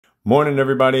Morning,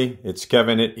 everybody. It's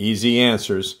Kevin at Easy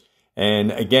Answers.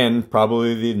 And again,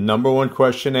 probably the number one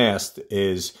question asked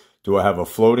is, do I have a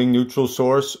floating neutral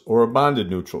source or a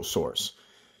bonded neutral source?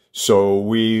 So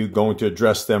we're going to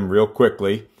address them real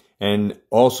quickly and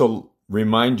also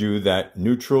remind you that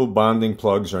neutral bonding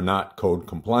plugs are not code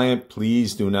compliant.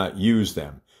 Please do not use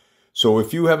them. So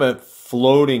if you have a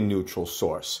floating neutral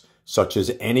source, such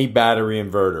as any battery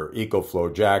inverter,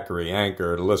 EcoFlow, Jackery,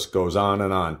 Anker, the list goes on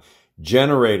and on.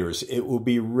 Generators, it will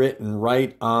be written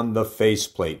right on the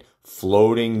faceplate,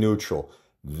 floating neutral.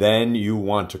 Then you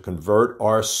want to convert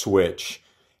our switch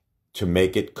to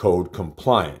make it code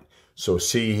compliant. So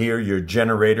see here, your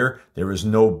generator, there is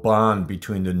no bond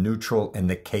between the neutral and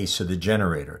the case of the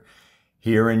generator.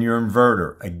 Here in your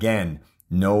inverter, again,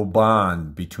 no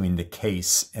bond between the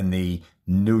case and the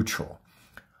neutral.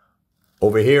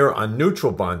 Over here on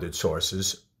neutral bonded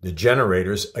sources, the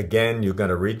generators, again, you're going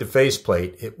to read the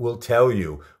faceplate. It will tell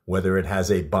you whether it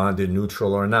has a bonded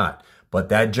neutral or not. But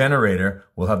that generator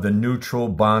will have the neutral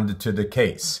bonded to the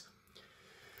case.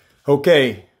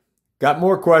 Okay, got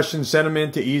more questions? Send them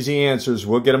in to Easy Answers.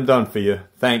 We'll get them done for you.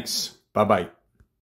 Thanks. Bye-bye.